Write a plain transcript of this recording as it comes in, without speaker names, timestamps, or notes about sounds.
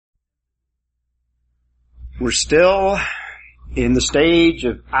We're still in the stage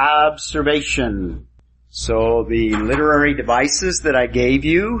of observation. So the literary devices that I gave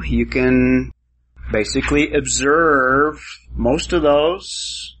you, you can basically observe most of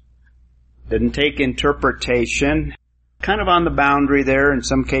those. Didn't take interpretation. Kind of on the boundary there in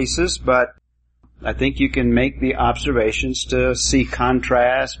some cases, but I think you can make the observations to see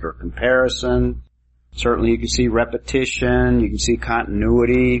contrast or comparison. Certainly you can see repetition, you can see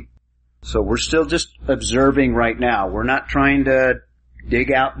continuity. So we're still just observing right now. We're not trying to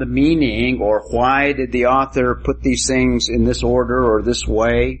dig out the meaning or why did the author put these things in this order or this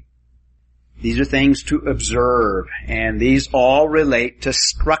way. These are things to observe, and these all relate to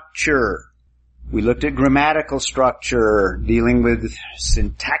structure. We looked at grammatical structure, dealing with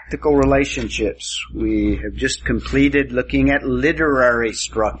syntactical relationships. We have just completed looking at literary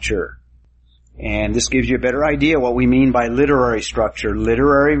structure. And this gives you a better idea what we mean by literary structure.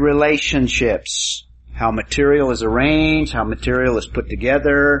 Literary relationships. How material is arranged, how material is put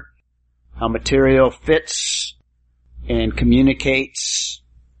together, how material fits and communicates.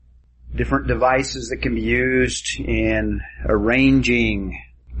 Different devices that can be used in arranging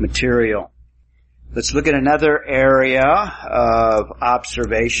material. Let's look at another area of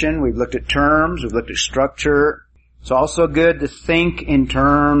observation. We've looked at terms, we've looked at structure. It's also good to think in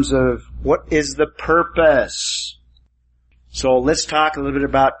terms of what is the purpose. So let's talk a little bit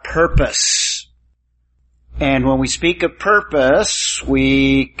about purpose. And when we speak of purpose,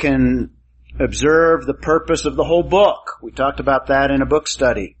 we can observe the purpose of the whole book. We talked about that in a book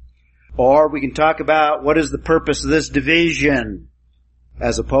study. Or we can talk about what is the purpose of this division,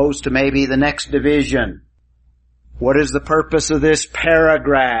 as opposed to maybe the next division. What is the purpose of this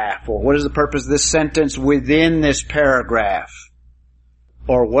paragraph? Or what is the purpose of this sentence within this paragraph?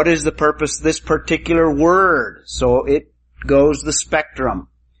 Or what is the purpose of this particular word? So it goes the spectrum.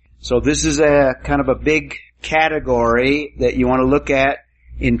 So this is a kind of a big category that you want to look at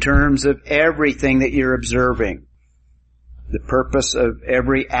in terms of everything that you're observing. The purpose of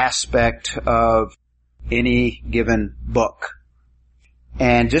every aspect of any given book.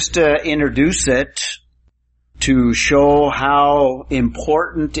 And just to introduce it, to show how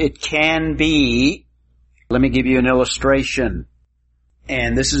important it can be, let me give you an illustration.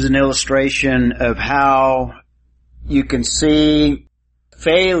 And this is an illustration of how you can see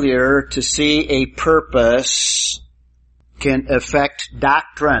failure to see a purpose can affect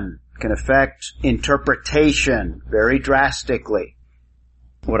doctrine, can affect interpretation very drastically.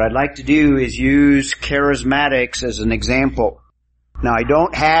 What I'd like to do is use charismatics as an example. Now, I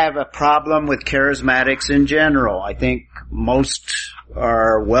don't have a problem with charismatics in general. I think most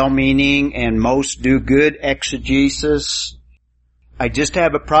are well-meaning and most do good exegesis. I just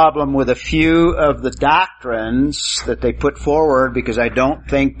have a problem with a few of the doctrines that they put forward because I don't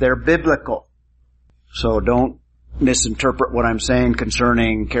think they're biblical. So don't misinterpret what I'm saying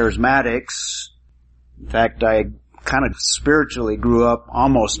concerning charismatics. In fact, I kind of spiritually grew up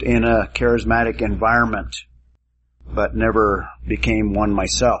almost in a charismatic environment, but never became one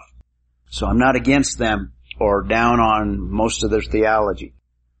myself. So I'm not against them or down on most of their theology.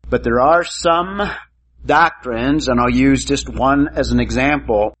 But there are some doctrines, and I'll use just one as an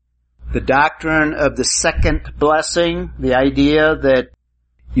example. The doctrine of the second blessing, the idea that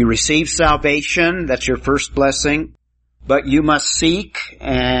you receive salvation, that's your first blessing, but you must seek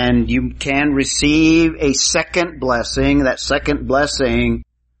and you can receive a second blessing. That second blessing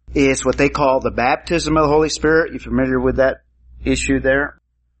is what they call the baptism of the Holy Spirit. You familiar with that issue there?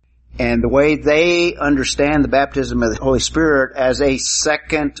 And the way they understand the baptism of the Holy Spirit as a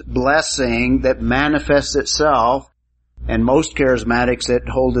second blessing that manifests itself, and most charismatics that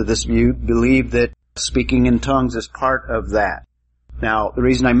hold to this view believe that speaking in tongues is part of that. Now, the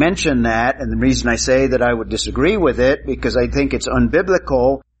reason I mention that, and the reason I say that I would disagree with it, because I think it's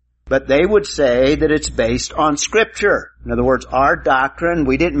unbiblical, but they would say that it's based on Scripture. In other words, our doctrine,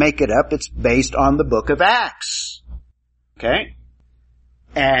 we didn't make it up, it's based on the book of Acts. Okay?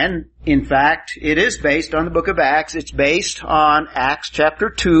 And, in fact, it is based on the book of Acts. It's based on Acts chapter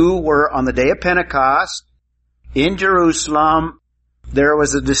 2, where on the day of Pentecost, in Jerusalem, there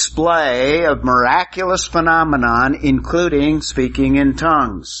was a display of miraculous phenomenon, including speaking in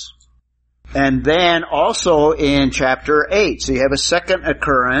tongues. And then also in chapter 8, so you have a second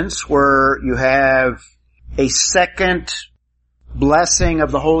occurrence where you have a second blessing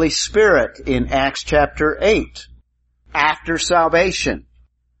of the Holy Spirit in Acts chapter 8, after salvation.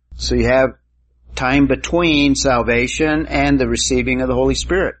 So you have time between salvation and the receiving of the Holy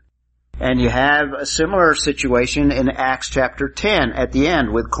Spirit. And you have a similar situation in Acts chapter 10 at the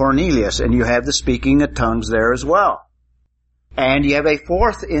end with Cornelius, and you have the speaking of tongues there as well. And you have a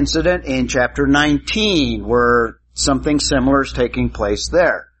fourth incident in chapter 19 where something similar is taking place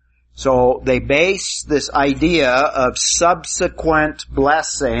there. So they base this idea of subsequent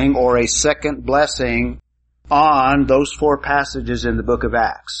blessing or a second blessing on those four passages in the book of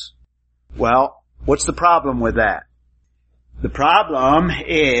Acts. Well, what's the problem with that? The problem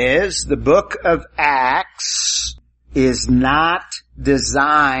is the book of Acts is not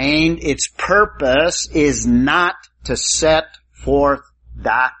designed, its purpose is not to set forth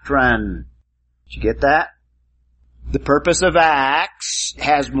doctrine. Did you get that? The purpose of Acts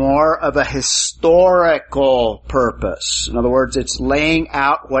has more of a historical purpose. In other words, it's laying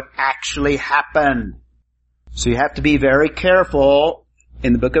out what actually happened. So you have to be very careful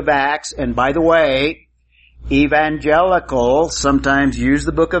in the book of Acts. And by the way, evangelicals sometimes use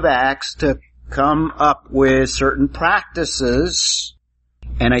the book of Acts to come up with certain practices,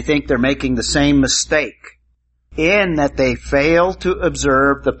 and I think they're making the same mistake in that they fail to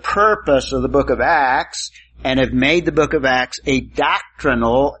observe the purpose of the book of Acts and have made the book of Acts a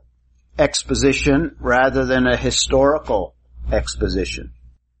doctrinal exposition rather than a historical exposition.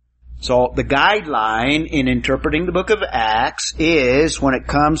 So the guideline in interpreting the book of Acts is when it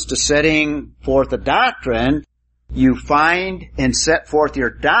comes to setting forth a doctrine, you find and set forth your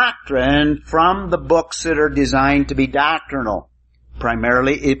doctrine from the books that are designed to be doctrinal,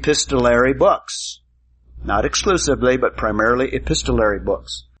 primarily epistolary books. Not exclusively, but primarily epistolary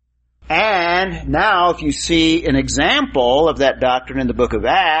books. And now if you see an example of that doctrine in the book of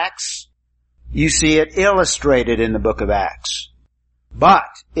Acts, you see it illustrated in the book of Acts. But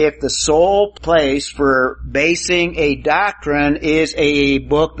if the sole place for basing a doctrine is a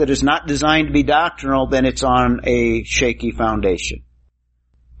book that is not designed to be doctrinal, then it's on a shaky foundation.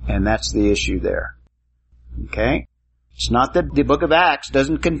 And that's the issue there. Okay? It's not that the book of Acts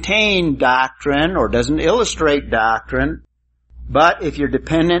doesn't contain doctrine or doesn't illustrate doctrine, but if you're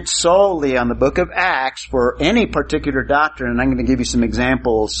dependent solely on the book of Acts for any particular doctrine, and I'm going to give you some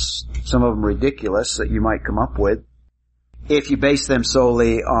examples, some of them ridiculous that you might come up with, if you base them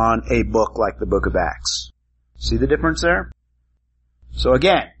solely on a book like the book of Acts. See the difference there? So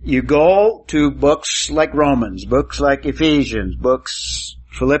again, you go to books like Romans, books like Ephesians, books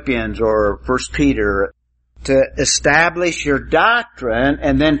Philippians or 1 Peter to establish your doctrine,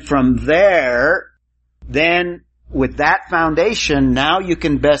 and then from there, then with that foundation, now you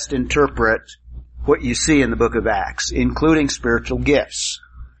can best interpret what you see in the book of Acts, including spiritual gifts.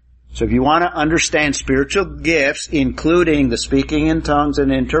 So if you want to understand spiritual gifts, including the speaking in tongues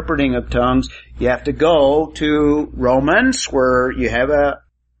and interpreting of tongues, you have to go to Romans, where you have a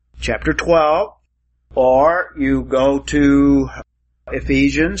chapter 12, or you go to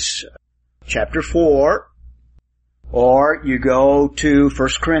Ephesians chapter 4, or you go to 1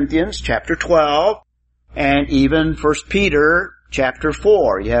 Corinthians chapter 12, and even 1 Peter chapter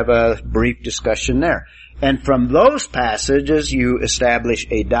 4. You have a brief discussion there. And from those passages, you establish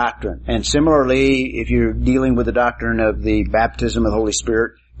a doctrine. And similarly, if you're dealing with the doctrine of the baptism of the Holy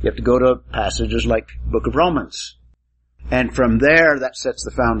Spirit, you have to go to passages like the book of Romans. And from there, that sets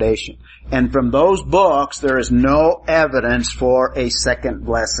the foundation. And from those books, there is no evidence for a second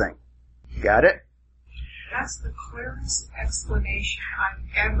blessing. Got it? That's the clearest explanation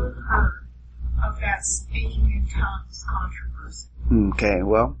I've ever heard of that speaking in tongues controversy. Okay,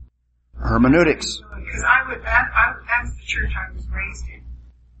 well, hermeneutics. Because that's the church I was raised in.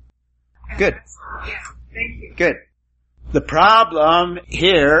 And good. Yeah, thank you. Good. The problem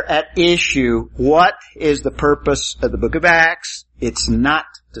here at issue, what is the purpose of the book of Acts? It's not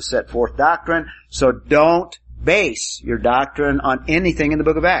to set forth doctrine, so don't base your doctrine on anything in the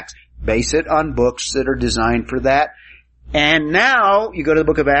book of Acts. Base it on books that are designed for that. And now you go to the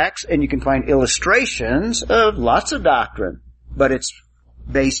book of Acts and you can find illustrations of lots of doctrine, but it's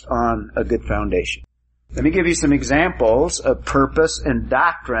based on a good foundation. Let me give you some examples of purpose and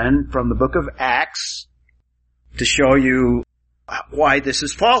doctrine from the book of Acts to show you why this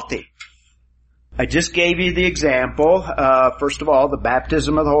is faulty. I just gave you the example, first of all, the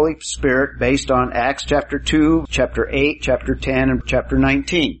baptism of the Holy Spirit based on Acts chapter 2, chapter 8, chapter 10, and chapter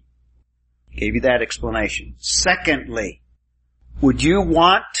 19. Gave you that explanation. Secondly, would you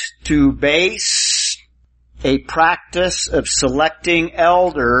want to base a practice of selecting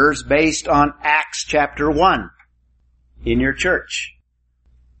elders based on Acts chapter 1 in your church?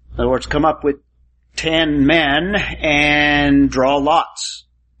 In other words, come up with 10 men and draw lots.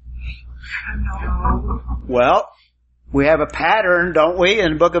 No. Well, we have a pattern, don't we,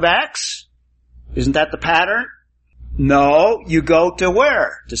 in the book of Acts? Isn't that the pattern? No, you go to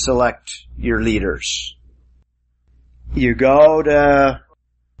where to select your leaders? You go to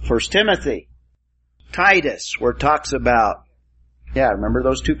 1 Timothy, Titus, where it talks about Yeah, remember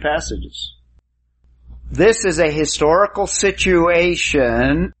those two passages. This is a historical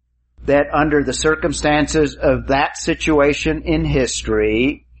situation that under the circumstances of that situation in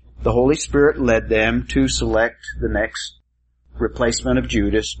history, the Holy Spirit led them to select the next replacement of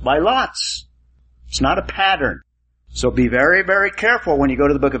Judas by lots. It's not a pattern. So be very, very careful when you go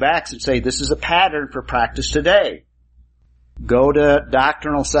to the book of Acts and say, this is a pattern for practice today. Go to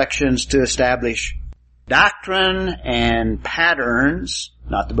doctrinal sections to establish doctrine and patterns,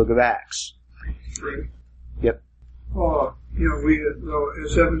 not the book of Acts. Right. Yep. We,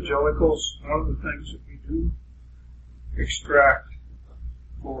 as evangelicals, one of the things that we do extract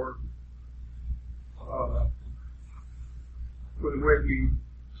for the way we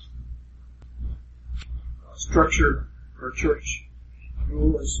structure our church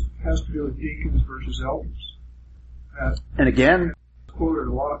rule has to do with deacons versus elders. And again, quoted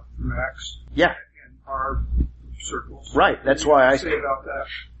a lot from Acts. Yeah. In our circles. Right. That's why I say about that.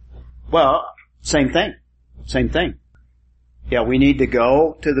 Well, same thing. Same thing. Yeah, we need to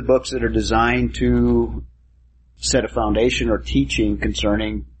go to the books that are designed to set a foundation or teaching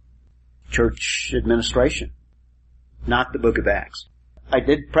concerning church administration, not the book of Acts. I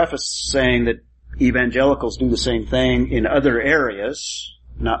did preface saying that evangelicals do the same thing in other areas,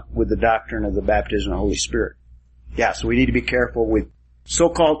 not with the doctrine of the baptism of the Holy Spirit. Yeah, so we need to be careful with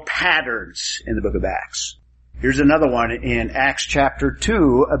so-called patterns in the book of Acts. Here's another one in Acts chapter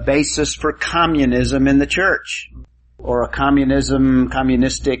 2, a basis for communism in the church. Or a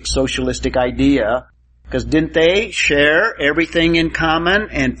communistic, socialistic idea. Because didn't they share everything in common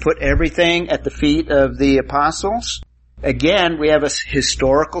and put everything at the feet of the apostles? Again, we have a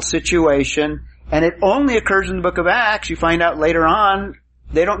historical situation, and it only occurs in the book of Acts. You find out later on,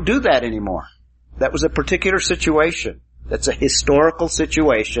 they don't do that anymore. That was a particular situation. That's a historical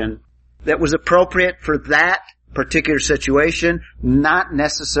situation that was appropriate for that particular situation, not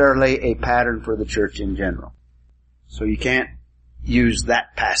necessarily a pattern for the church in general. So you can't use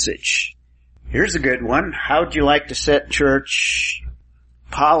that passage. Here's a good one. How would you like to set church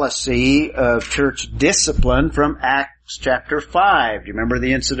policy of church discipline from Acts chapter 5? Do you remember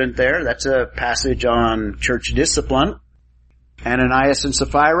the incident there? That's a passage on church discipline. Ananias and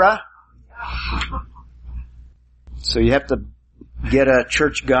Sapphira. So you have to get a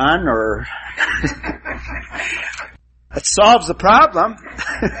church gun or... It solves the problem.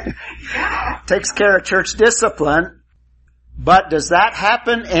 Takes care of church discipline. But does that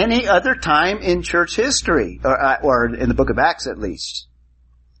happen any other time in church history? Or in the book of Acts at least?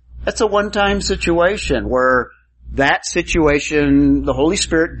 That's a one-time situation where that situation, the Holy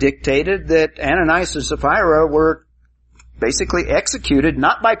Spirit dictated that Ananias and Sapphira were basically executed,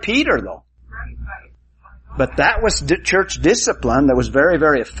 not by Peter though. But that was church discipline that was very,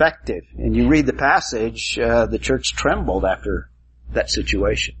 very effective. And you read the passage, the church trembled after that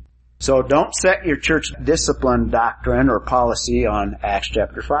situation. So don't set your church discipline doctrine or policy on Acts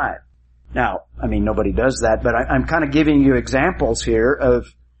chapter 5. Now, nobody does that, but I'm kind of giving you examples here of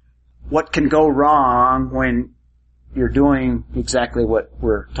what can go wrong when you're doing exactly what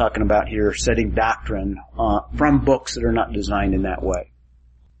we're talking about here, setting doctrine from books that are not designed in that way.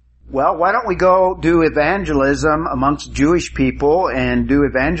 Well, why don't we go do evangelism amongst Jewish people and do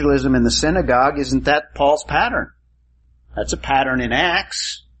evangelism in the synagogue? Isn't that Paul's pattern? That's a pattern in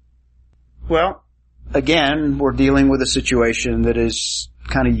Acts. Well, again, we're dealing with a situation that is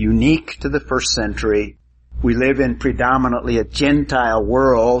kind of unique to the first century. We live in predominantly a Gentile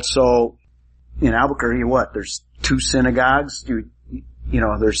world, so in Albuquerque, there's 2 synagogues?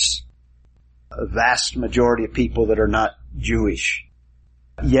 There's a vast majority of people that are not Jewish.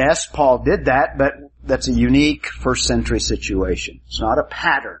 Yes, Paul did that, but that's a unique first century situation. It's not a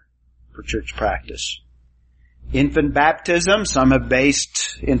pattern for church practice. Infant baptism, some have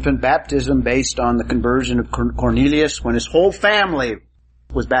based infant baptism based on the conversion of Cornelius when his whole family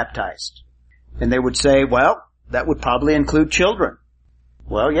was baptized. And they would say, well, that would probably include children.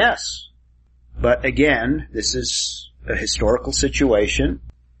 Well, yes. But again, this is a historical situation,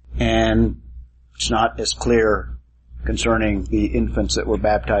 and it's not as clear concerning the infants that were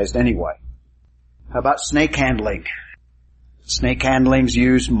baptized anyway. How about snake handling? Snake handling's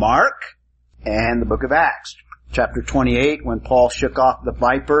used Mark and the book of Acts. Chapter 28, when Paul shook off the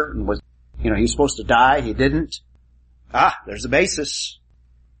viper and was, he was supposed to die, he didn't. There's a basis.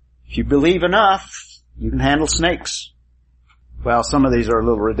 If you believe enough, you can handle snakes. Well, some of these are a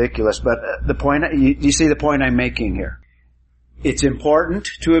little ridiculous, but the point, you see the point I'm making here. It's important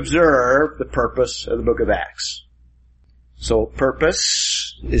to observe the purpose of the book of Acts. So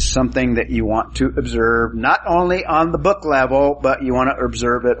purpose is something that you want to observe not only on the book level, but you want to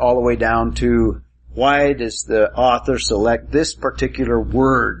observe it all the way down to Why does the author select this particular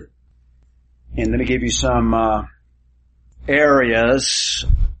word? And let me give you some areas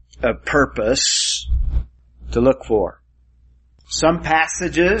of purpose to look for. Some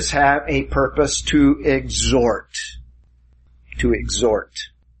passages have a purpose to exhort. To exhort.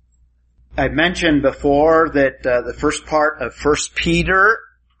 I've mentioned before that the first part of 1 Peter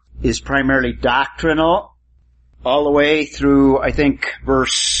is primarily doctrinal, all the way through, I think,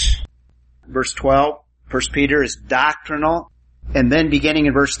 verse 12. 1 Peter is doctrinal. And then beginning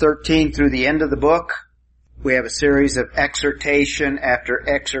in verse 13 through the end of the book, we have a series of exhortation after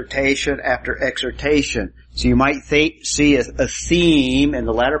exhortation after exhortation. So you might see a theme in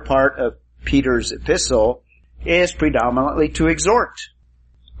the latter part of Peter's epistle is predominantly to exhort.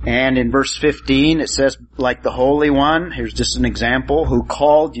 And in verse 15 it says, like the Holy One, here's just an example, who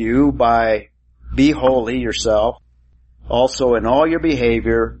called you by be holy yourself, also in all your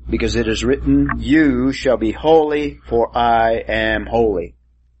behavior, because it is written, you shall be holy, for I am holy.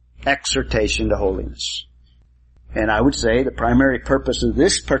 Exhortation to holiness. And I would say the primary purpose of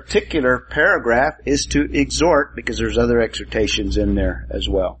this particular paragraph is to exhort, because there's other exhortations in there as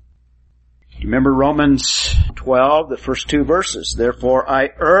well. Remember Romans 12, the first two verses. Therefore I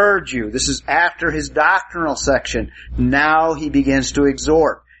urge you. This is after his doctrinal section. Now he begins to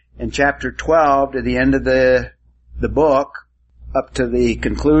exhort. In chapter 12, to the end of the book, up to the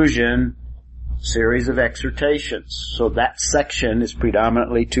conclusion, series of exhortations. So that section is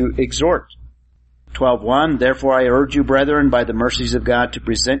predominantly to exhort. 12:1, therefore I urge you, brethren, by the mercies of God, to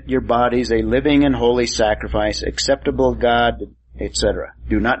present your bodies a living and holy sacrifice, acceptable to God, etc.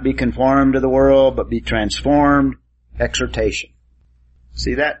 Do not be conformed to the world, but be transformed. Exhortation.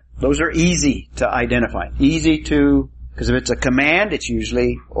 See that? Those are easy to identify. Easy to, because if it's a command, it's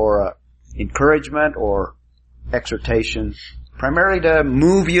usually, or a encouragement, or exhortation, primarily to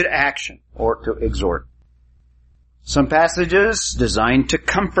move you to action, or to exhort. Some passages designed to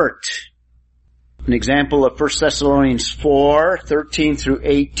comfort. An example of 1 Thessalonians 4, 13 through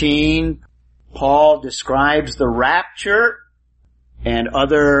 18, Paul describes the rapture and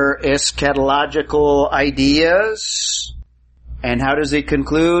other eschatological ideas. And how does he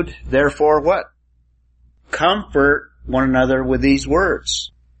conclude? Therefore what? Comfort one another with these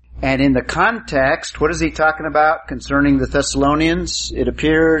words. And in the context, what is he talking about concerning the Thessalonians? It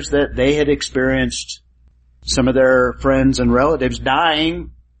appears that they had experienced some of their friends and relatives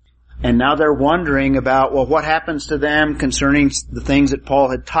dying, and now they're wondering about, well, what happens to them concerning the things that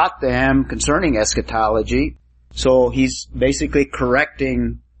Paul had taught them concerning eschatology. So he's basically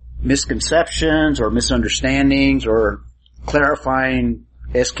correcting misconceptions or misunderstandings or clarifying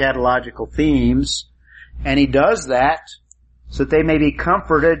eschatological themes. And he does that so that they may be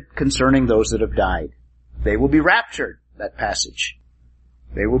comforted concerning those that have died. They will be raptured, that passage.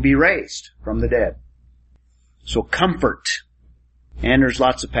 They will be raised from the dead. So comfort. And there's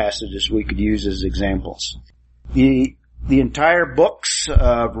lots of passages we could use as examples. The entire books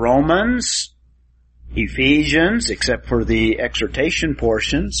of Romans, Ephesians, except for the exhortation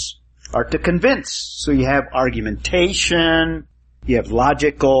portions, are to convince. So you have argumentation, you have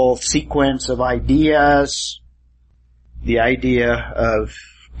logical sequence of ideas, the idea of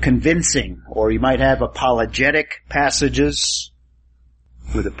convincing, or you might have apologetic passages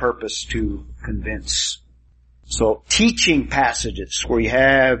with a purpose to convince. So teaching passages where you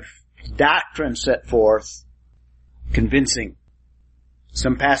have doctrine set forth, convincing.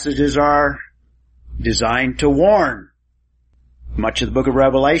 Some passages are designed to warn. Much of the book of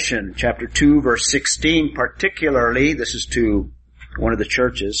Revelation, chapter 2, verse 16 particularly, this is to one of the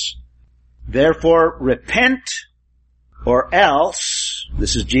churches. Therefore repent, or else,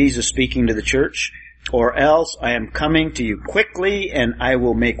 this is Jesus speaking to the church, or else I am coming to you quickly, and I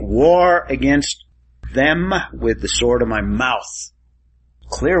will make war against them with the sword of my mouth.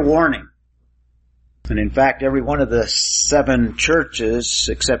 Clear warning. And in fact, every one of the 7 churches,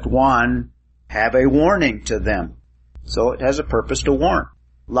 except one, have a warning to them. So it has a purpose to warn.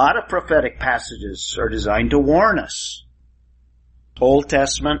 A lot of prophetic passages are designed to warn us. Old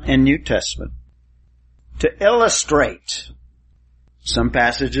Testament and New Testament. To illustrate. Some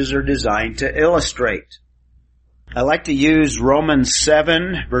passages are designed to illustrate. I like to use Romans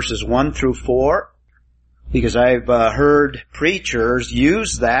 7 verses 1 through 4 because I've heard preachers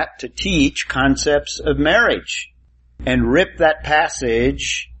use that to teach concepts of marriage and rip that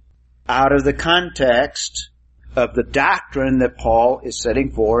passage out of the context of the doctrine that Paul is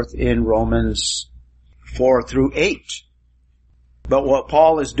setting forth in Romans 4 through 8. But what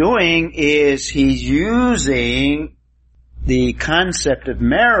Paul is doing is he's using the concept of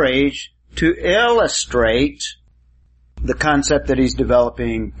marriage to illustrate the concept that he's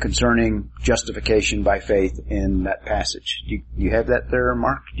developing concerning justification by faith in that passage. Do you have that there,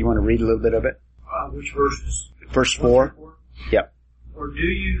 Mark? Do you want to read a little bit of it? Which verses? Verse 4. Yep. Or do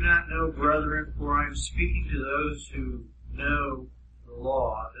you not know, brethren, for I am speaking to those who know the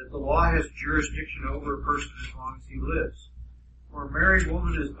law, that the law has jurisdiction over a person as long as he lives. For a married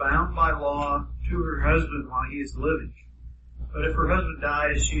woman is bound by law to her husband while he is living. But if her husband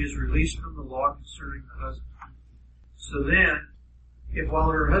dies, she is released from the law concerning the husband. So then, if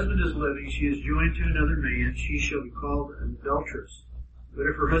while her husband is living she is joined to another man, she shall be called an adulteress. But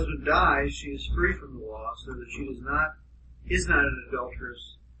if her husband dies, she is free from the law, so that she is not an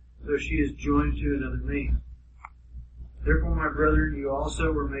adulteress, though she is joined to another man. Therefore, my brethren, you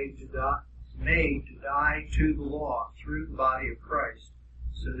also were made to die to the law through the body of Christ,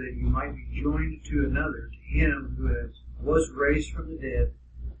 so that you might be joined to another, to him who was raised from the dead,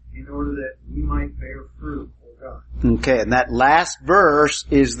 in order that we might bear fruit for God. Okay, and that last verse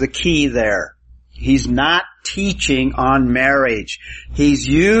is the key there. He's not teaching on marriage. He's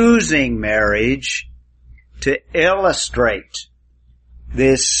using marriage to illustrate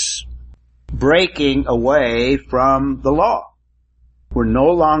this breaking away from the law. We're no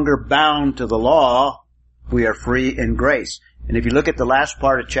longer bound to the law. We are free in grace. And if you look at the last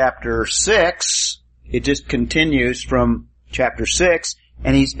part of chapter 6, it just continues from chapter 6,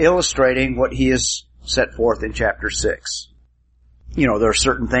 and he's illustrating what he has set forth in chapter 6. You know, there are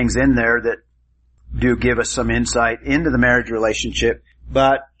certain things in there that do give us some insight into the marriage relationship,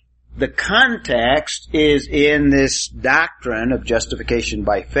 but the context is in this doctrine of justification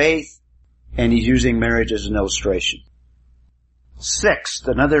by faith, and he's using marriage as an illustration. Sixth,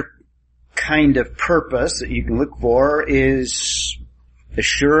 another kind of purpose that you can look for is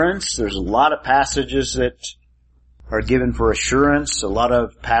assurance. There's a lot of passages that are given for assurance, a lot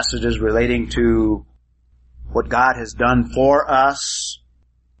of passages relating to what God has done for us,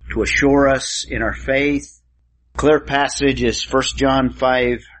 to assure us in our faith. Clear passage is 1 John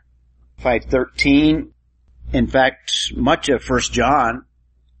 5:13. In fact, much of 1 John,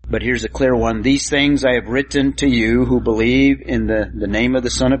 but here's a clear one. These things I have written to you who believe in the name of the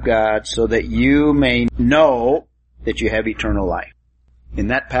Son of God, so that you may know that you have eternal life. In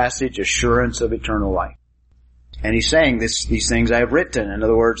that passage, assurance of eternal life. And he's saying these things I have written. In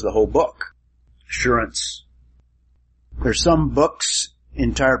other words, the whole book. Assurance. There's some books,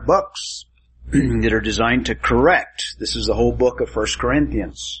 entire books, that are designed to correct. This is the whole book of 1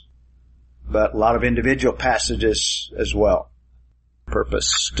 Corinthians. But a lot of individual passages as well.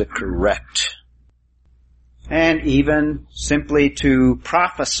 Purpose to correct. And even simply to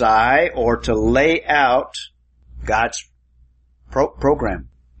prophesy or to lay out God's program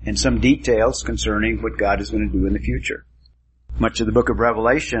and some details concerning what God is going to do in the future. Much of the book of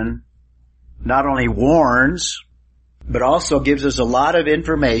Revelation not only warns, but also gives us a lot of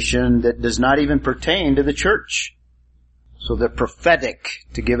information that does not even pertain to the church. So they're prophetic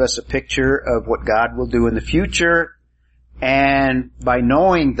to give us a picture of what God will do in the future. And by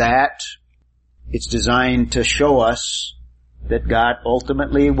knowing that, it's designed to show us that God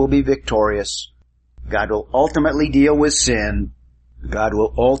ultimately will be victorious. God will ultimately deal with sin. God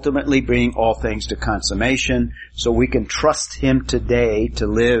will ultimately bring all things to consummation, so we can trust Him today to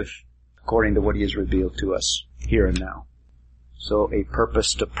live according to what He has revealed to us here and now. So a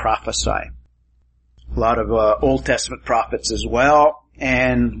purpose to prophesy. A lot of Old Testament prophets as well,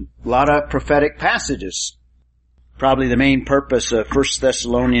 and a lot of prophetic passages. Probably the main purpose of 1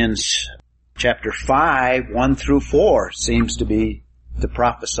 Thessalonians chapter 5, 1 through 4 seems to be to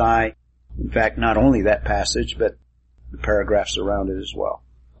prophesy. In fact, not only that passage, but the paragraphs around it as well.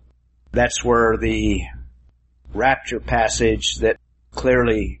 That's where the rapture passage that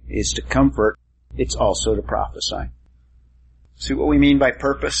clearly is to comfort, it's also to prophesy. See what we mean by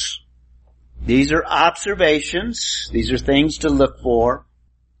purpose? These are observations. These are things to look for.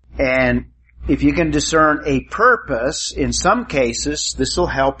 And if you can discern a purpose, in some cases, this will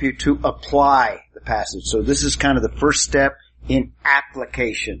help you to apply the passage. So this is kind of the first step in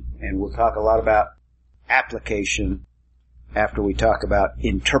application. And we'll talk a lot about application after we talk about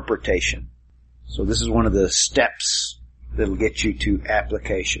interpretation. So this is one of the steps that'll get you to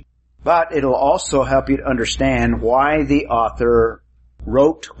application. But it'll also help you to understand why the author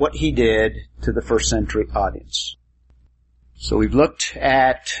wrote what he did to the first century audience. So we've looked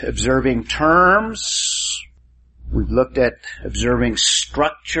at observing terms. We've looked at observing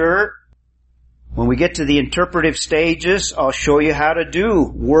structure. When we get to the interpretive stages, I'll show you how to do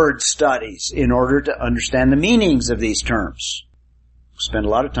word studies in order to understand the meanings of these terms. We'll spend a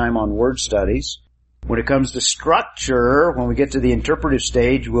lot of time on word studies. When it comes to structure, when we get to the interpretive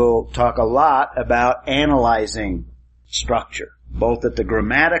stage, we'll talk a lot about analyzing structure, both at the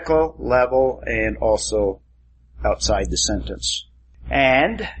grammatical level and also outside the sentence.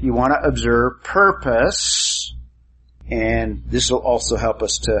 And you want to observe purpose, and this will also help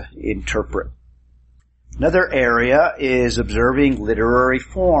us to interpret. Another area is observing literary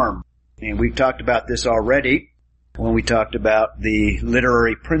form. And we've talked about this already when we talked about the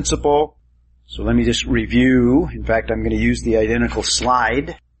literary principle. So let me just review. In fact, I'm going to use the identical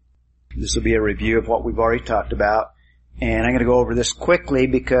slide. This will be a review of what we've already talked about. And I'm going to go over this quickly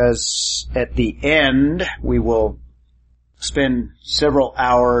because at the end we will spend several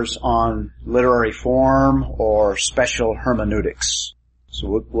hours on literary form or special hermeneutics.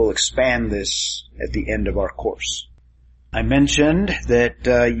 So we'll expand this at the end of our course. I mentioned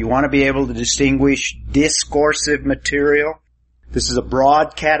that you want to be able to distinguish discursive material. This is a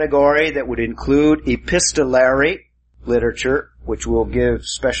broad category that would include epistolary literature, which we'll give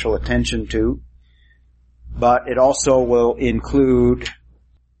special attention to. But it also will include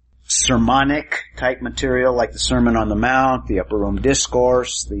sermonic type material like the Sermon on the Mount, the Upper Room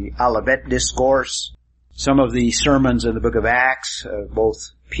Discourse, the Olivet Discourse, some of the sermons in the book of Acts,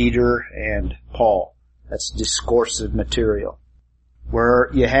 both Peter and Paul. That's discursive material. Where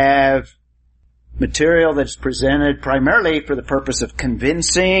you have material that's presented primarily for the purpose of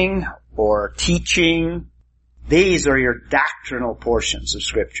convincing or teaching. These are your doctrinal portions of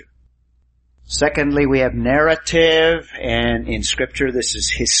Scripture. Secondly, we have narrative, and in Scripture this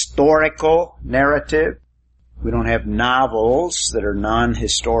is historical narrative. We don't have novels that are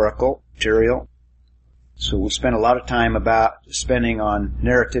non-historical material. So we'll spend a lot of time spending on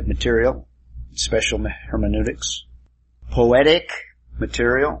narrative material, special hermeneutics. Poetic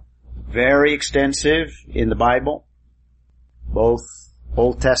material, very extensive in the Bible, both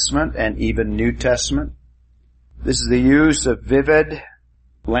Old Testament and even New Testament. This is the use of vivid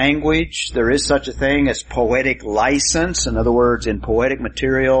language. There is such a thing as poetic license. In other words, in poetic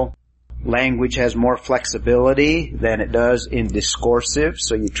material, language has more flexibility than it does in discursive,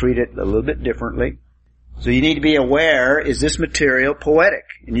 so you treat it a little bit differently. So you need to be aware, is this material poetic?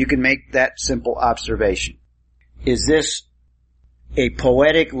 And you can make that simple observation. Is this a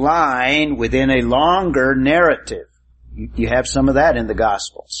poetic line within a longer narrative? You have some of that in the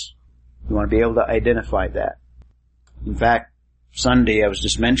Gospels. You want to be able to identify that. In fact, Sunday I was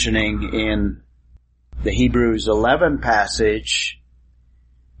just mentioning in the Hebrews 11 passage,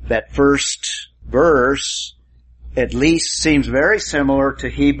 that first verse at least seems very similar to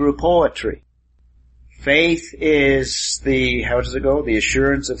Hebrew poetry. Faith is how does it go? The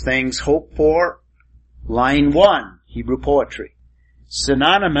assurance of things hoped for. Line 1, Hebrew poetry.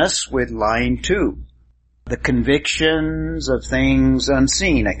 Synonymous with line 2, the convictions of things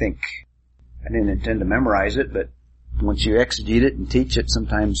unseen, I think. I didn't intend to memorize it, but once you exegete it and teach it,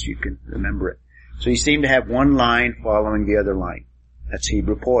 sometimes you can remember it. So you seem to have one line following the other line. That's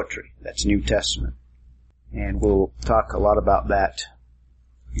Hebrew poetry. That's New Testament. And we'll talk a lot about that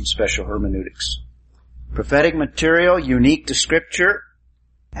in special hermeneutics. Prophetic material, unique to Scripture,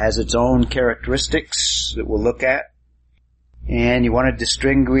 has its own characteristics that we'll look at. And you want to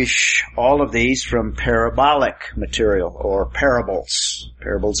distinguish all of these from parabolic material or parables.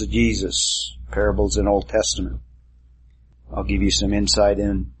 Parables of Jesus, parables in Old Testament. I'll give you some insight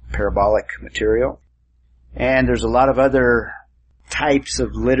in parabolic material. And there's a lot of other types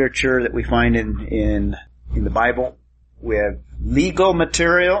of literature that we find in the Bible. We have legal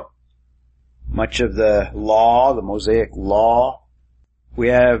material, much of the law, the Mosaic law. We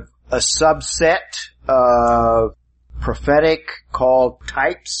have a subset of prophetic called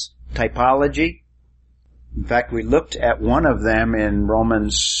types, typology. In fact, we looked at one of them in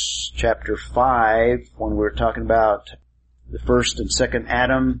Romans chapter 5 when we were talking about the first and second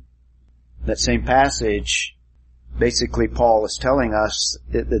Adam. That same passage, basically Paul is telling us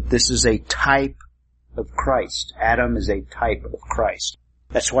that this is a type of Christ. Adam is a type of Christ.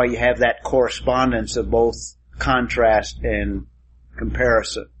 That's why you have that correspondence of both contrast and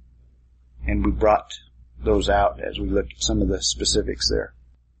comparison. And we brought those out as we looked at some of the specifics there.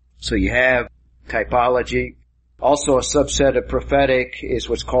 So you have typology. Also a subset of prophetic is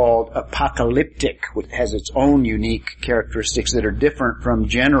what's called apocalyptic, which has its own unique characteristics that are different from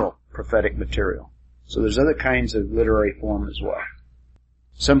general prophetic material. So there's other kinds of literary form as well.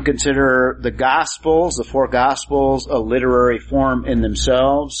 Some consider the Gospels, the 4 Gospels, a literary form in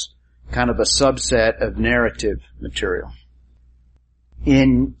themselves, kind of a subset of narrative material.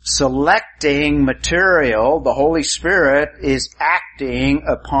 In selecting material, the Holy Spirit is acting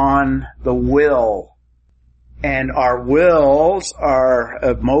upon the will. And our wills are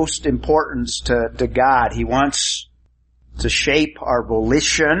of most importance to God. He wants to shape our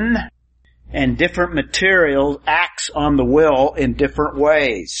volition and different material acts on the will in different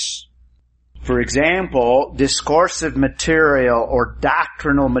ways. For example, discursive material or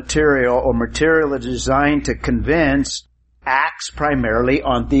doctrinal material or material designed to convince acts primarily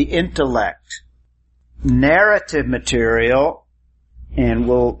on the intellect. Narrative material, and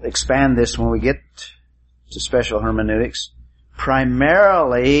we'll expand this when we get to special hermeneutics,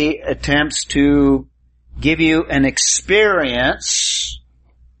 primarily attempts to give you an experience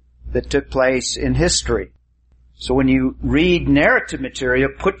that took place in history. So when you read narrative material,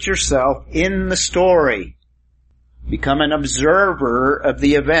 put yourself in the story. Become an observer of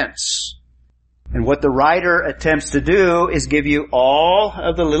the events. And what the writer attempts to do is give you all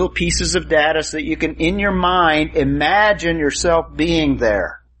of the little pieces of data so that you can, in your mind, imagine yourself being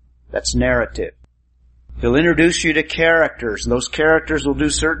there. That's narrative. He'll introduce you to characters, and those characters will do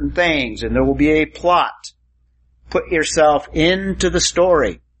certain things, and there will be a plot. Put yourself into the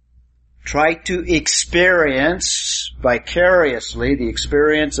story. Try to experience vicariously the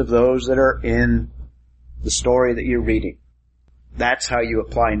experience of those that are in the story that you're reading. That's how you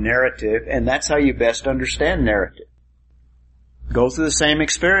apply narrative, and that's how you best understand narrative. Go through the same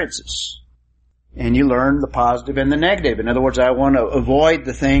experiences, and you learn the positive and the negative. In other words, I want to avoid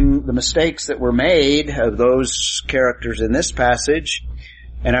the mistakes that were made of those characters in this passage,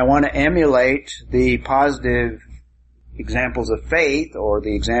 and I want to emulate the positive examples of faith or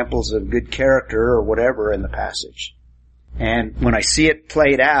the examples of good character or whatever in the passage. And when I see it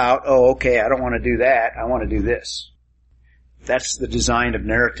played out, okay, I don't want to do that, I want to do this. That's the design of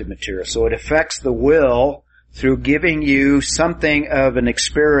narrative material. So it affects the will through giving you something of an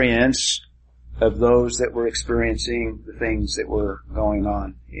experience of those that were experiencing the things that were going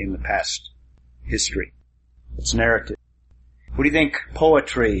on in the past history. It's narrative. What do you think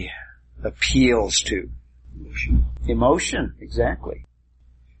poetry appeals to? Emotion, exactly.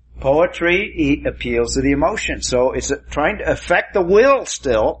 Poetry appeals to the emotion. So it's trying to affect the will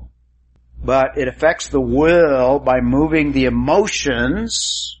still, but it affects the will by moving the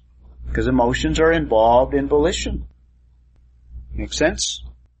emotions, because emotions are involved in volition. Make sense?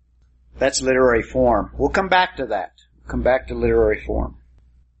 That's literary form. We'll come back to that. Come back to literary form.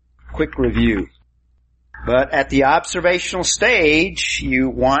 Quick review. But at the observational stage, you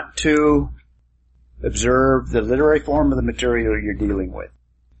want to observe the literary form of the material you're dealing with.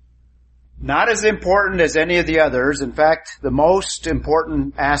 Not as important as any of the others. In fact, the most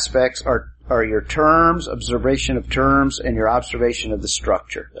important aspects are your terms, observation of terms, and your observation of the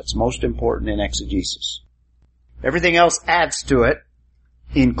structure. That's most important in exegesis. Everything else adds to it,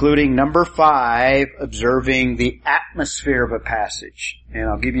 including number 5, observing the atmosphere of a passage. And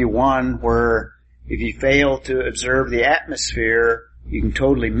I'll give you one where if you fail to observe the atmosphere, you can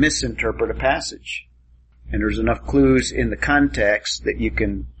totally misinterpret a passage. And there's enough clues in the context that you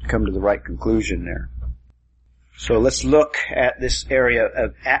can come to the right conclusion there. So let's look at this area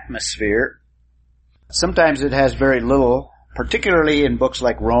of atmosphere. Sometimes it has very little, particularly in books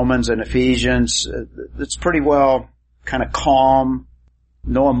like Romans and Ephesians. It's pretty well kind of calm,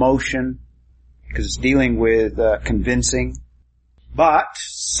 no emotion, because it's dealing with convincing. But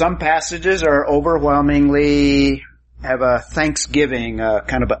some passages are overwhelmingly have a thanksgiving,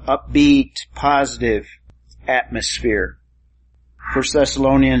 kind of an upbeat, positive atmosphere. 1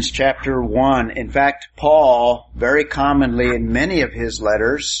 Thessalonians chapter 1. In fact, Paul, very commonly in many of his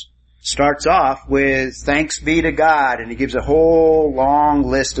letters, starts off with thanks be to God, and he gives a whole long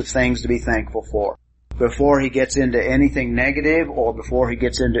list of things to be thankful for. Before he gets into anything negative or before he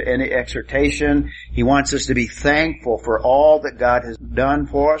gets into any exhortation, he wants us to be thankful for all that God has done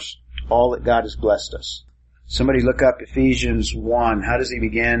for us, all that God has blessed us. Somebody look up Ephesians 1. How does he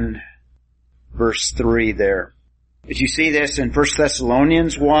begin? Verse 3 there. Did you see this in 1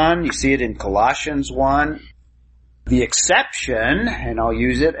 Thessalonians 1? You see it in Colossians 1. The exception, and I'll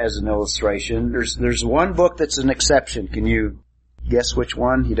use it as an illustration, there's one book that's an exception. Can you guess which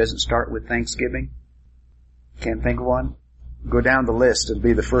one? He doesn't start with Thanksgiving? Can't think of one? Go down the list. It'll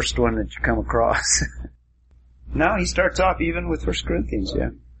be the first one that you come across. No, he starts off even with 1 Corinthians, yeah.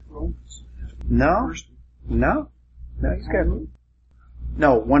 No, he's got...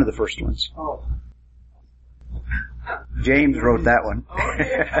 No, one of the first ones. Oh. James wrote that one. Oh,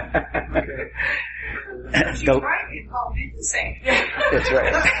 yeah. Okay. She's right, it all did the same. That's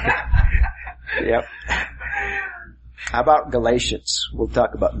right. Yep. How about Galatians? We'll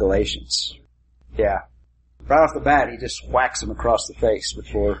talk about Galatians. Yeah. Right off the bat, he just whacks him across the face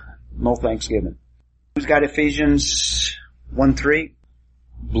before no thanksgiving. Who's got Ephesians 1:3?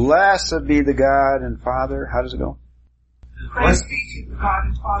 Blessed be the God and Father. How does it go? Praise be to the God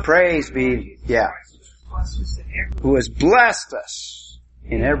and Father. Praise be, yeah. Who has blessed us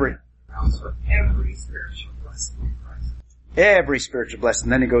in every Also, every spiritual blessing in Christ. Every spiritual blessing.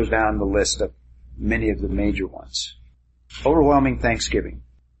 Then he goes down the list of many of the major ones. Overwhelming thanksgiving.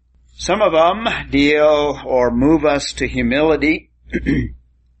 Some of them deal or move us to humility.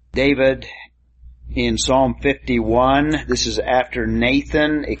 David in Psalm 51, this is after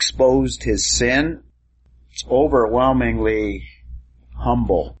Nathan exposed his sin. It's overwhelmingly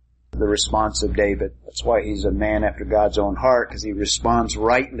humble, the response of David. That's why he's a man after God's own heart, because he responds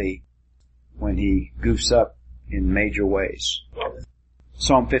rightly when he goofs up in major ways.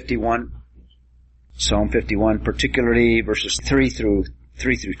 Psalm 51, particularly verses 3 through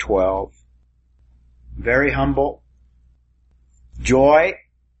 12. Very humble. Joy.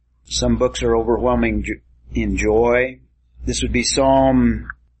 Some books are overwhelming in joy. This would be Psalm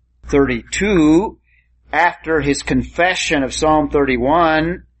 32. After his confession of Psalm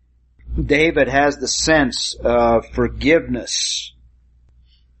 31, David has the sense of forgiveness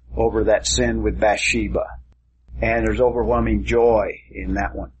over that sin with Bathsheba. And there's overwhelming joy in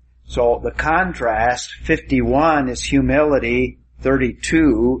that one. So the contrast, 51 is humility,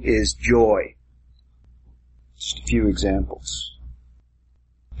 32 is joy. Just a few examples.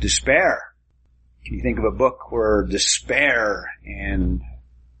 Despair. Can you think of a book where despair and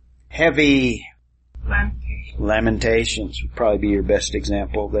heavy Lamentations would probably be your best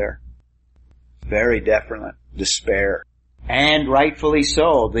example there. Very definite despair. And rightfully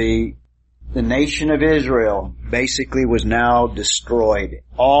so. The nation of Israel basically was now destroyed.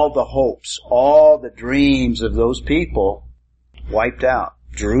 All the hopes, all the dreams of those people wiped out.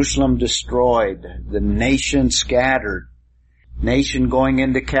 Jerusalem destroyed. The nation scattered. Nation going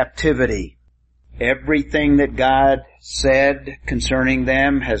into captivity. Everything that God said concerning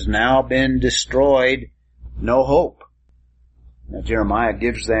them has now been destroyed. No hope. Now Jeremiah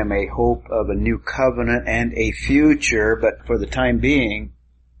gives them a hope of a new covenant and a future, but for the time being,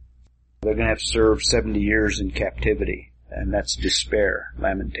 they're going to have to serve 70 years in captivity. And that's despair,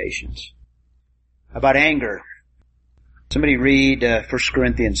 Lamentations. How about anger? Somebody read 1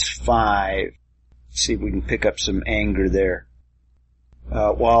 Corinthians 5. See if we can pick up some anger there.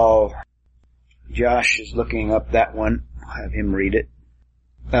 While Josh is looking up that one, I'll have him read it.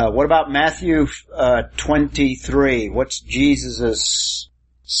 What about Matthew 23? What's Jesus'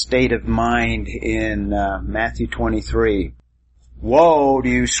 state of mind in Matthew 23? Woe to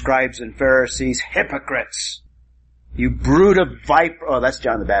you scribes and Pharisees, hypocrites! You brood of viper... Oh, that's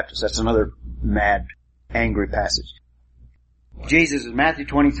John the Baptist. That's another mad, angry passage. Jesus in Matthew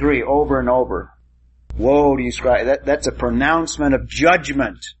 23 over and over. Woe to you scribes. That's a pronouncement of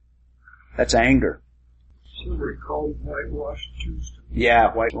judgment. That's anger. Somebody called whitewashed tombstones.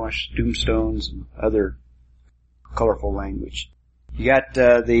 Yeah, whitewashed tombstones and other colorful language. You got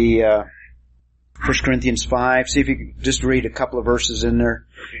the 1 Corinthians 5. See if you can just read a couple of verses in there.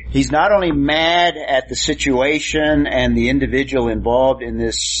 He's not only mad at the situation and the individual involved in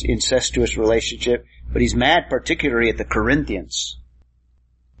this incestuous relationship, but he's mad particularly at the Corinthians.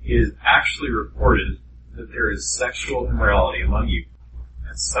 It is actually reported that there is sexual immorality among you.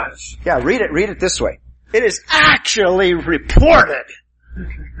 As such. Yeah, read it this way. It is actually reported.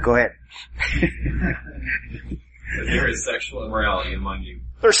 Go ahead. That there is sexual immorality among you.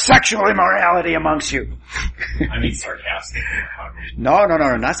 There's sexual immorality amongst you. I mean sarcastic. No,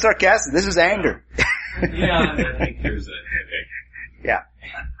 not sarcastic. This is anger. Yeah, I think there's a... Okay. Yeah.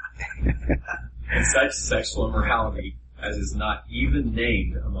 And such sexual immorality as is not even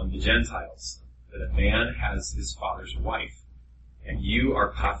named among the Gentiles, that a man has his father's wife, and you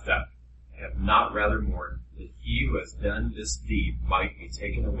are puffed up, and have not rather mourned that he who has done this deed might be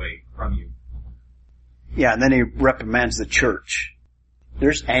taken away from you. Yeah, and then he reprimands the church.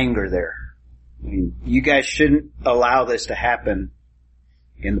 There's anger there. I mean, you guys shouldn't allow this to happen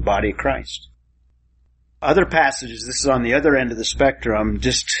in the body of Christ. Other passages, this is on the other end of the spectrum,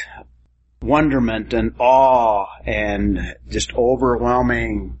 just wonderment and awe and just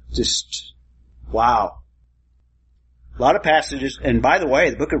overwhelming, just wow. A lot of passages, and by the way,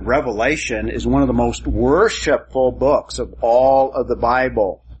 the book of Revelation is one of the most worshipful books of all of the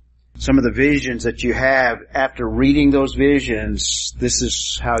Bible. Some of the visions that you have after reading those visions, this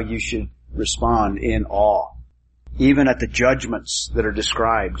is how you should respond, in awe. Even at the judgments that are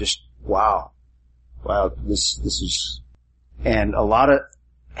described, just wow. Wow, this is, and a lot of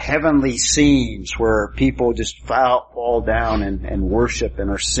heavenly scenes where people just fall down and worship and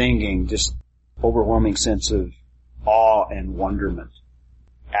are singing, just overwhelming sense of awe and wonderment,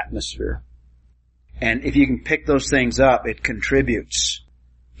 atmosphere. And if you can pick those things up, it contributes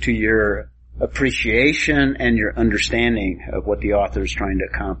to your appreciation and your understanding of what the author is trying to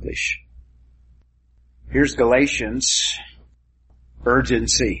accomplish. Here's Galatians.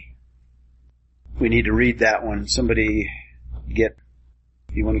 Urgency. we need to read that one. Somebody if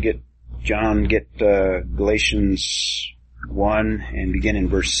you want to get John, get Galatians 1 and begin in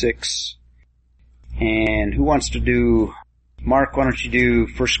verse 6. And who wants to do, Mark, why don't you do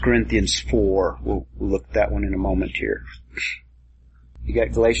 1 Corinthians 4? We'll look at that one in a moment here. You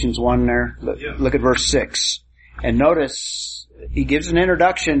got Galatians 1 there? Look at verse 6. And notice, he gives an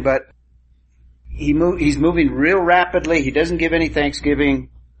introduction, but he's moving real rapidly. He doesn't give any thanksgiving.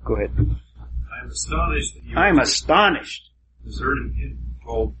 Go ahead. I am astonished that you I am astonished. deserting him who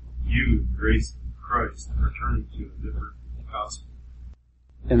called you the grace of Christ and returning to a different gospel.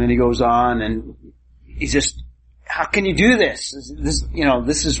 And then he goes on and he's just, how can you do this?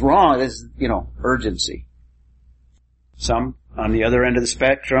 This is wrong. This is, urgency. Some, on the other end of the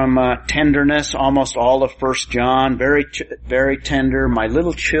spectrum, tenderness, almost all of 1 John, very, very tender. My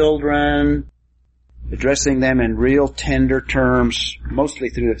little children, addressing them in real tender terms, mostly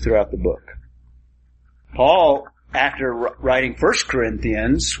throughout the book. Paul, after writing 1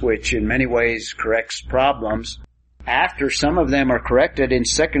 Corinthians, which in many ways corrects problems, after some of them are corrected in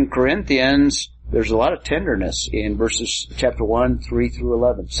 2 Corinthians, there's a lot of tenderness in chapter 1, 3 through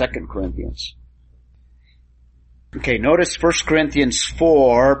 11, 2 Corinthians. Okay, notice 1 Corinthians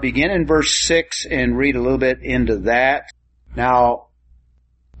 4, begin in verse 6 and read a little bit into that. Now,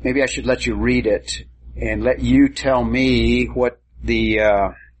 maybe I should let you read it and let you tell me what the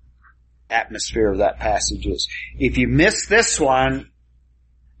atmosphere of that passage is. If you miss this one,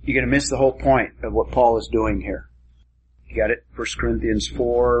 you're going to miss the whole point of what Paul is doing here. You got it? 1 Corinthians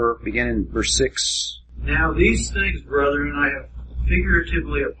 4, begin in verse 6. Now these things, brethren, I have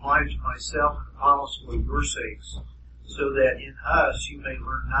figuratively applied to myself and Apollos for your sakes, so that in us you may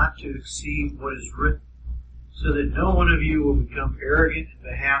learn not to exceed what is written, so that no one of you will become arrogant in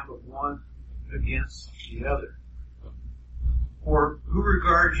behalf of one against the other. For who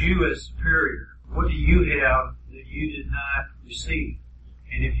regards you as superior? What do you have that you did not receive?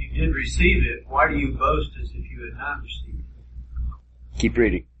 And if you did receive it, why do you boast as if you had not received it? Keep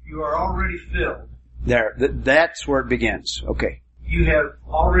reading. You are already filled. There, that's where it begins. Okay. You have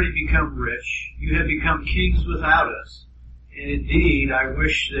already become rich. You have become kings without us. And indeed, I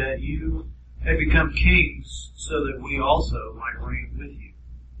wish that you had become kings so that we also might reign with you.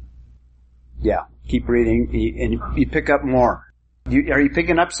 Yeah, keep reading, and you pick up more. Are you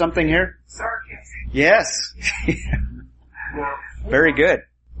picking up something here? Sarcasm. Yes. Very good.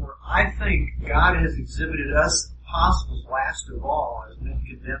 For I think God has exhibited us apostles last of all as men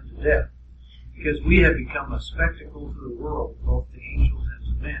condemned to death, because we have become a spectacle to the world, both to angels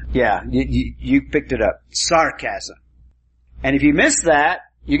and to men. Yeah, you picked it up. Sarcasm. And if you miss that,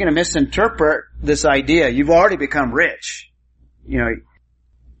 you're going to misinterpret this idea. You've already become rich.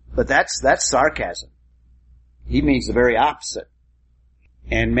 But that's sarcasm. He means the very opposite.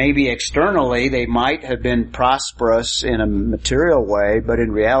 And maybe externally they might have been prosperous in a material way, but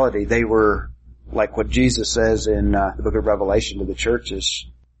in reality they were like what Jesus says in the book of Revelation to the churches.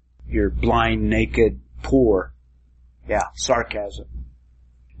 You're blind, naked, poor. Yeah, sarcasm.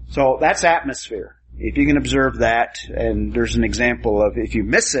 So that's atmosphere. If you can observe that, and there's an example of if you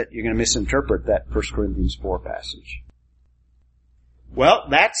miss it, you're going to misinterpret that 1 Corinthians 4 passage. Well,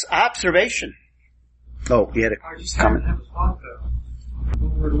 that's observation. Oh, you had I a just comment. have a thought though.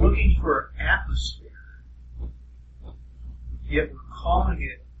 When we're looking for atmosphere, yet we're calling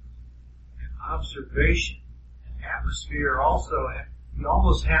it an observation, an atmosphere also, you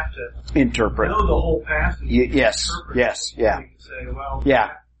almost have to Interpret. know the whole passage. Yes, interpret yes, it. yeah. You can say, well, Yeah.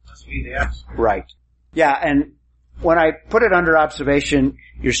 that must be the atmosphere. Right. Yeah, and when I put it under observation,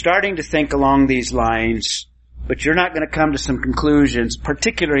 you're starting to think along these lines, but you're not going to come to some conclusions,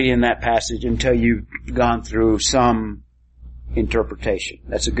 particularly in that passage, until you've gone through some interpretation.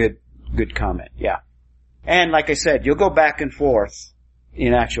 That's a good comment, yeah. And like I said, you'll go back and forth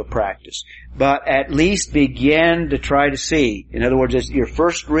in actual practice. But at least begin to try to see. In other words, your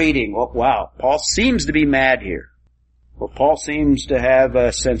first reading, oh, wow, Paul seems to be mad here. Or Paul seems to have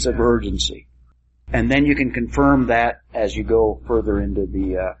a sense of urgency. And then you can confirm that as you go further into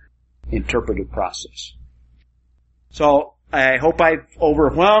the interpretive process. So I hope I've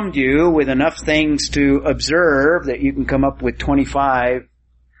overwhelmed you with enough things to observe that you can come up with 25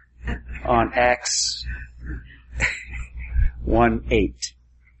 on Acts 1:8.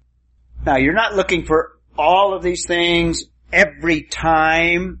 Now you're not looking for all of these things every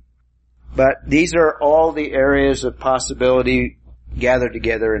time, but these are all the areas of possibility gathered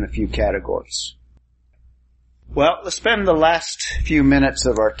together in a few categories. Well, let's spend the last few minutes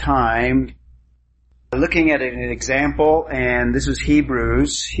of our time looking at an example, and this is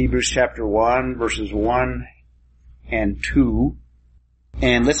Hebrews chapter 1, verses 1 and 2.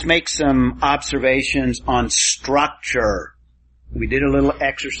 And let's make some observations on structure. We did a little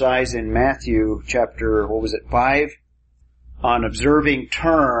exercise in Matthew chapter, 5? On observing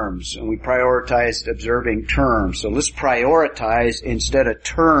terms, and we prioritized observing terms. So let's prioritize instead of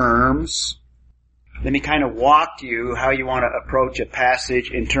terms. Let me kind of walk you how you want to approach a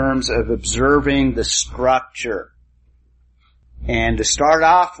passage in terms of observing the structure. And to start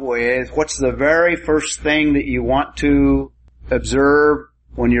off with, what's the very first thing that you want to observe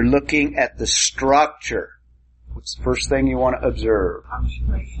when you're looking at the structure? What's the first thing you want to observe?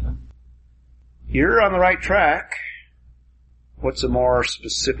 Punctuation. You're on the right track. What's a more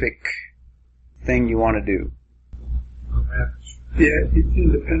specific thing you want to do? Yeah, it's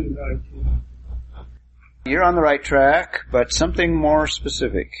independent idea. You're on the right track, but something more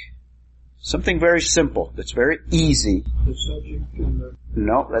specific. Something very simple, that's very easy. The subject and the...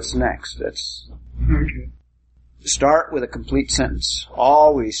 No, that's next. That's... Okay. Start with a complete sentence.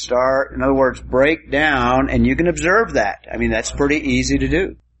 Always start, in other words, break down, and you can observe that. I mean, that's pretty easy to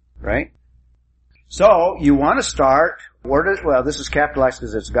do, right? So, you want to start, this is capitalized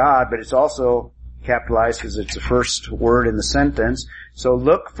because it's God, but it's also capitalized because it's the first word in the sentence. So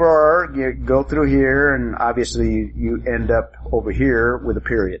you go through here, and obviously you end up over here with a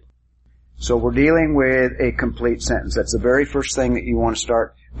period. So we're dealing with a complete sentence. That's the very first thing that you want to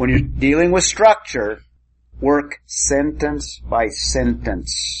start. When you're dealing with structure, work sentence by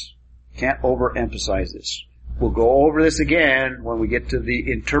sentence. Can't overemphasize this. We'll go over this again when we get to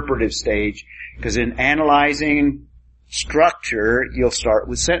the interpretive stage, because in analyzing structure, you'll start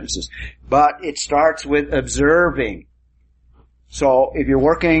with sentences. But it starts with observing. So if you're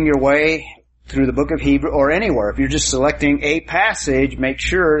working your way through the book of Hebrew or anywhere, if you're just selecting a passage, make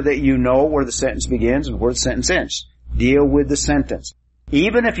sure that you know where the sentence begins and where the sentence ends. Deal with the sentence.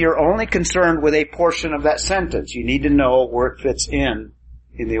 Even if you're only concerned with a portion of that sentence, you need to know where it fits in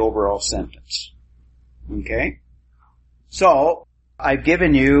the overall sentence. Okay? So, I've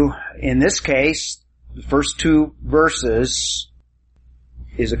given you, in this case, the first 2 verses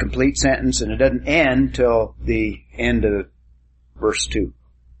is a complete sentence, and it doesn't end till the end of verse 2.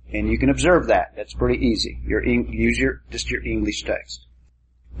 And you can observe that. That's pretty easy. Use your English text.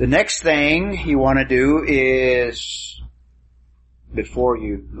 The next thing you want to do is, before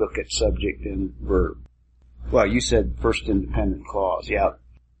you look at subject and verb. Well, you said first independent clause. Yeah.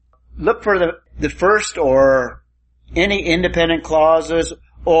 Look for the first or any independent clauses,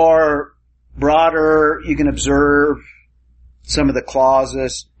 or broader, you can observe some of the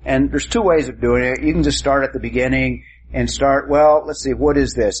clauses. And there's 2 ways of doing it. You can just start at the beginning and start, let's see, what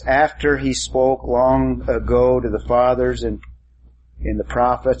is this? After he spoke long ago to the fathers and in the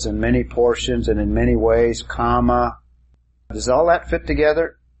prophets in many portions and in many ways, comma. Does all that fit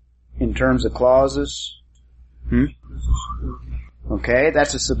together in terms of clauses? Okay,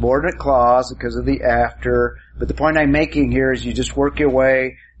 that's a subordinate clause because of the after. But the point I'm making here is you just work your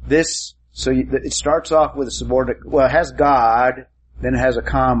way. It starts off with a subordinate, it has God, then it has a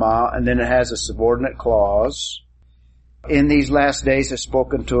comma, and then it has a subordinate clause. In these last days has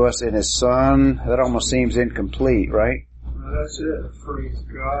spoken to us in His Son. That almost seems incomplete, right? That's it, the phrase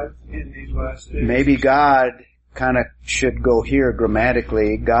God in these last days. Maybe God kind of should go here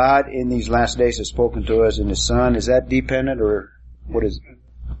grammatically. God in these last days has spoken to us in His Son. Is that dependent or what is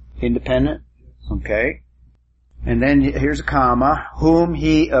it? Independent? Okay. And then here's a comma. Whom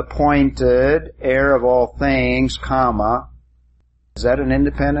He appointed heir of all things, comma. Is that an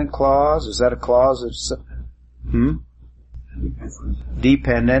independent clause? Is that a clause that's...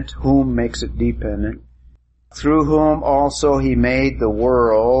 Dependent. Whom makes it dependent. Through whom also He made the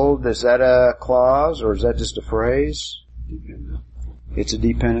world. Is that a clause or is that just a phrase? Dependent. It's a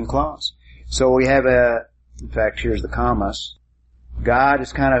dependent clause. So we have in fact, here's the commas. God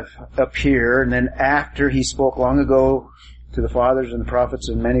is kind of up here, and then after He spoke long ago to the fathers and the prophets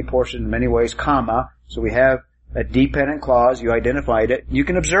in many portions, in many ways, comma. So we have a dependent clause. You identified it. You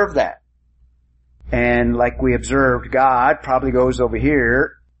can observe that. And like we observed, God probably goes over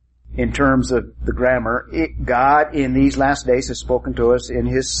here in terms of the grammar. God in these last days has spoken to us in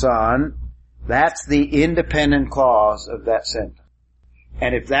His Son. That's the independent clause of that sentence.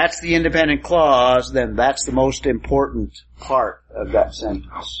 And if that's the independent clause, then that's the most important part of that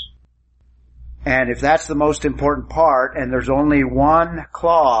sentence. And if that's the most important part, and there's only one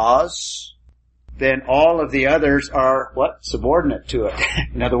clause, then all of the others are, subordinate to it.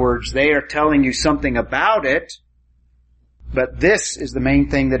 In other words, they are telling you something about it, but this is the main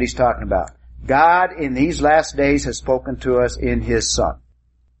thing that He's talking about. God in these last days has spoken to us in His Son.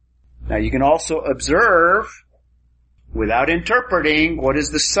 Now you can also observe, without interpreting, what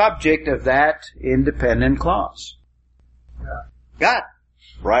is the subject of that independent clause? Yeah. God.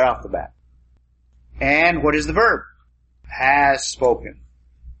 Right off the bat. And what is the verb? Has spoken.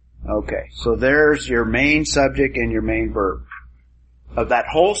 Okay, so there's your main subject and your main verb of that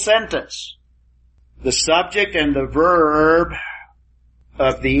whole sentence. The subject and the verb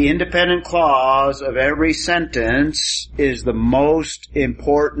of the independent clause of every sentence is the most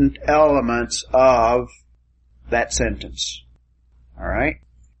important elements of that sentence. Alright?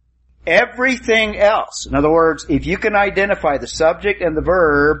 Everything else, in other words, if you can identify the subject and the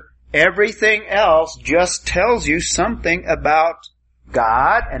verb, everything else just tells you something about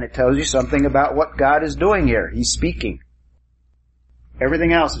God, and it tells you something about what God is doing here. He's speaking.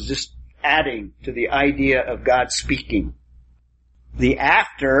 Everything else is just adding to the idea of God speaking. The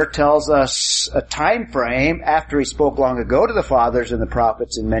after tells us a time frame after he spoke long ago to the fathers and the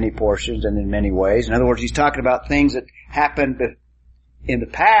prophets in many portions and in many ways. In other words, he's talking about things that happened in the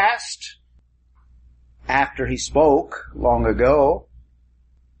past after he spoke long ago.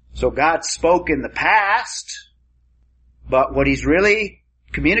 So God spoke in the past, but what he's really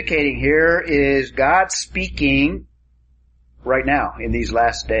communicating here is God speaking right now in these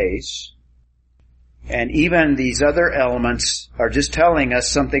last days. And even these other elements are just telling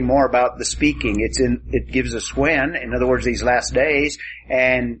us something more about the speaking. It gives us when, in other words, these last days,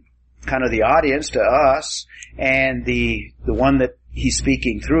 and kind of the audience to us, and the one that he's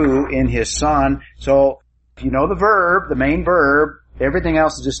speaking through in his Son. So, if you know the verb, the main verb, everything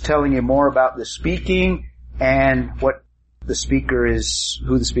else is just telling you more about the speaking and what the speaker is,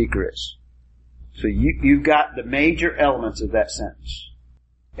 who the speaker is. So you've got the major elements of that sentence.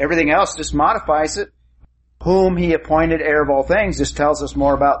 Everything else just modifies it. Whom he appointed heir of all things just tells us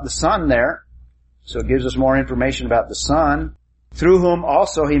more about the Son there. So it gives us more information about the Son. Through whom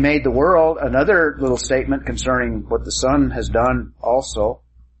also he made the world, another little statement concerning what the Son has done also.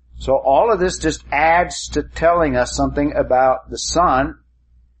 So all of this just adds to telling us something about the Son,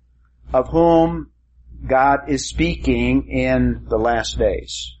 of whom God is speaking in the last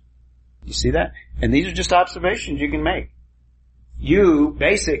days. You see that? And these are just observations you can make. You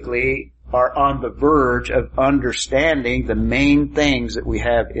basically are on the verge of understanding the main things that we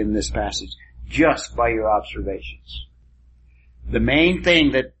have in this passage, just by your observations. The main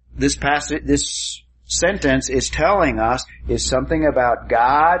thing that this passage, this sentence is telling us is something about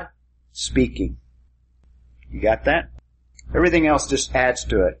God speaking. You got that? Everything else just adds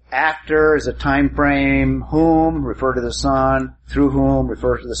to it. After is a time frame. Whom, refer to the Son. Through whom,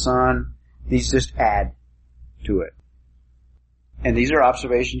 refer to the Son. These just add to it. And these are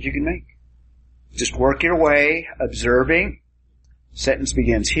observations you can make. Just work your way, observing. Sentence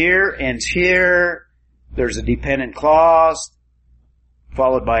begins here, ends here. There's a dependent clause,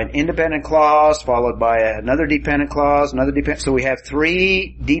 followed by an independent clause, followed by another dependent clause, another dependent. So we have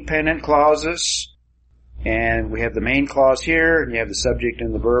 3 dependent clauses. And we have the main clause here, and you have the subject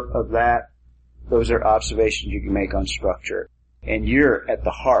and the verb of that. Those are observations you can make on structure. And you're at the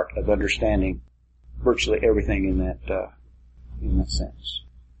heart of understanding virtually everything in that sense.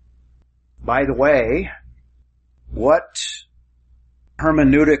 By the way, what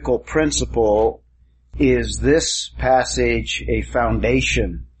hermeneutical principle is this passage a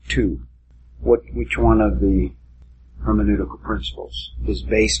foundation to? Which one of the hermeneutical principles is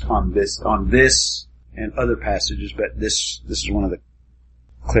based on this and other passages, but this is one of the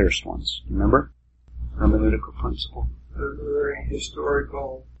clearest ones. Remember? Hermeneutical principle. They're very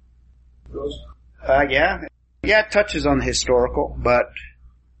historical. Yeah, it touches on the historical, but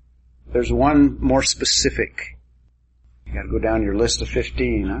there's one more specific. You gotta go down your list of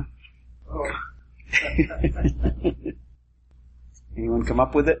 15, huh? Oh. Anyone come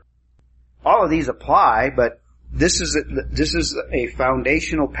up with it? All of these apply, but this is a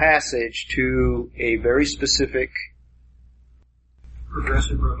foundational passage to a very specific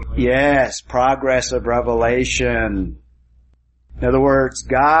Progressive revelation. Yes, progress of revelation. In other words,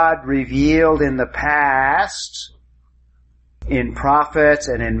 God revealed in the past in prophets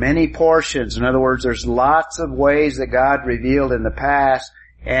and in many portions. In other words, there's lots of ways that God revealed in the past,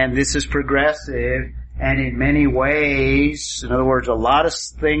 and this is progressive, and in many ways, in other words, a lot of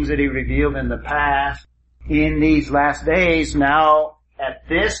things that he revealed in the past, in these last days, now at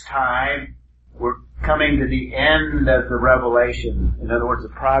this time, we're coming to the end of the revelation. In other words, the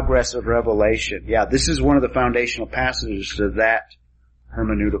progress of revelation. Yeah, this is one of the foundational passages to that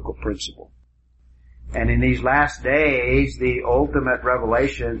hermeneutical principle. And in these last days, the ultimate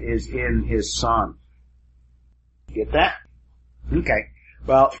revelation is in his Son. Get that? Okay.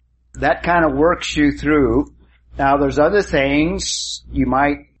 Well, that kind of works you through. Now, there's other things you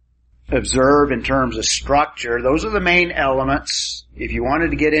might observe in terms of structure. Those are the main elements. If you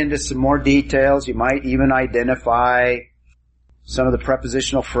wanted to get into some more details, you might even identify some of the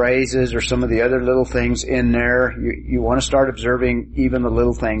prepositional phrases or some of the other little things in there. You want to start observing even the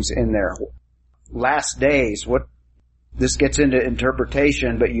little things in there. Last days, this gets into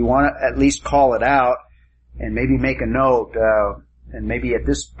interpretation, but you want to at least call it out and maybe make a note, and maybe at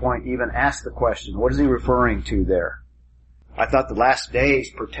this point even ask the question, what is he referring to there? I thought the last days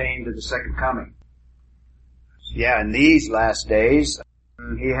pertain to the second coming. Yeah, in these last days,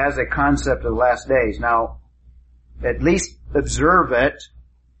 he has a concept of the last days. Now, at least observe it,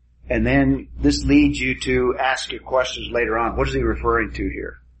 and then this leads you to ask your questions later on. What is he referring to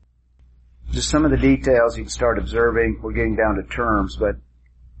here? Just some of the details you can start observing. We're getting down to terms, but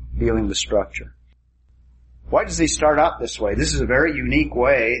dealing with structure. Why does he start out this way? This is a very unique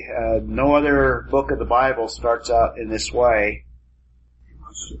way. No other book of the Bible starts out in this way. He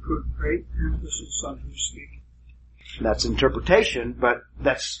wants to put great emphasis on who's speaking. That's interpretation, but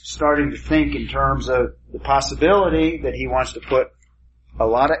that's starting to think in terms of the possibility that he wants to put a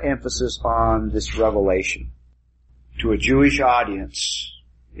lot of emphasis on this revelation to a Jewish audience.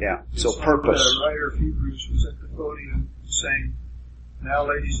 Yeah, so purpose. The writer of Hebrews was at the podium saying, "Now,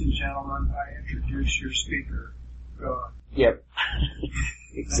 ladies and gentlemen, I introduce your speaker, God." Yep.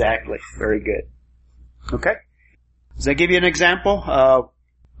 Exactly. Very good. Okay. Does that give you an example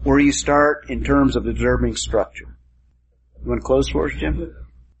where you start in terms of observing structure? You want to close for us, Jim?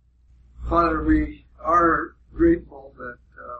 Father, we are grateful that